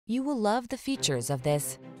You will love the features of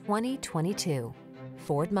this 2022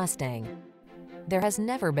 Ford Mustang. There has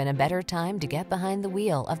never been a better time to get behind the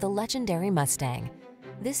wheel of the legendary Mustang.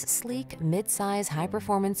 This sleek, mid-size,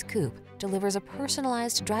 high-performance coupe delivers a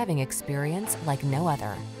personalized driving experience like no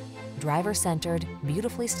other. Driver-centered,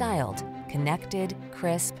 beautifully styled, connected,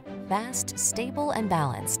 crisp, fast, stable, and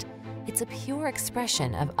balanced. It's a pure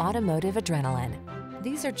expression of automotive adrenaline.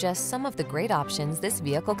 These are just some of the great options this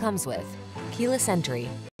vehicle comes with: keyless entry,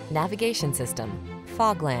 navigation system,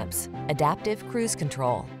 fog lamps, adaptive cruise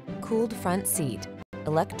control, cooled front seat,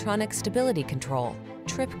 electronic stability control,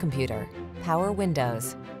 trip computer, power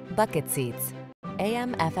windows, bucket seats,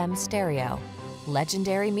 AM/FM stereo.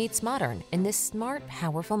 Legendary meets modern in this smart,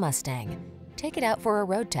 powerful Mustang. Take it out for a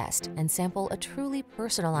road test and sample a truly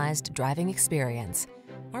personalized driving experience.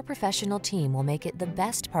 Our professional team will make it the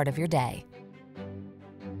best part of your day.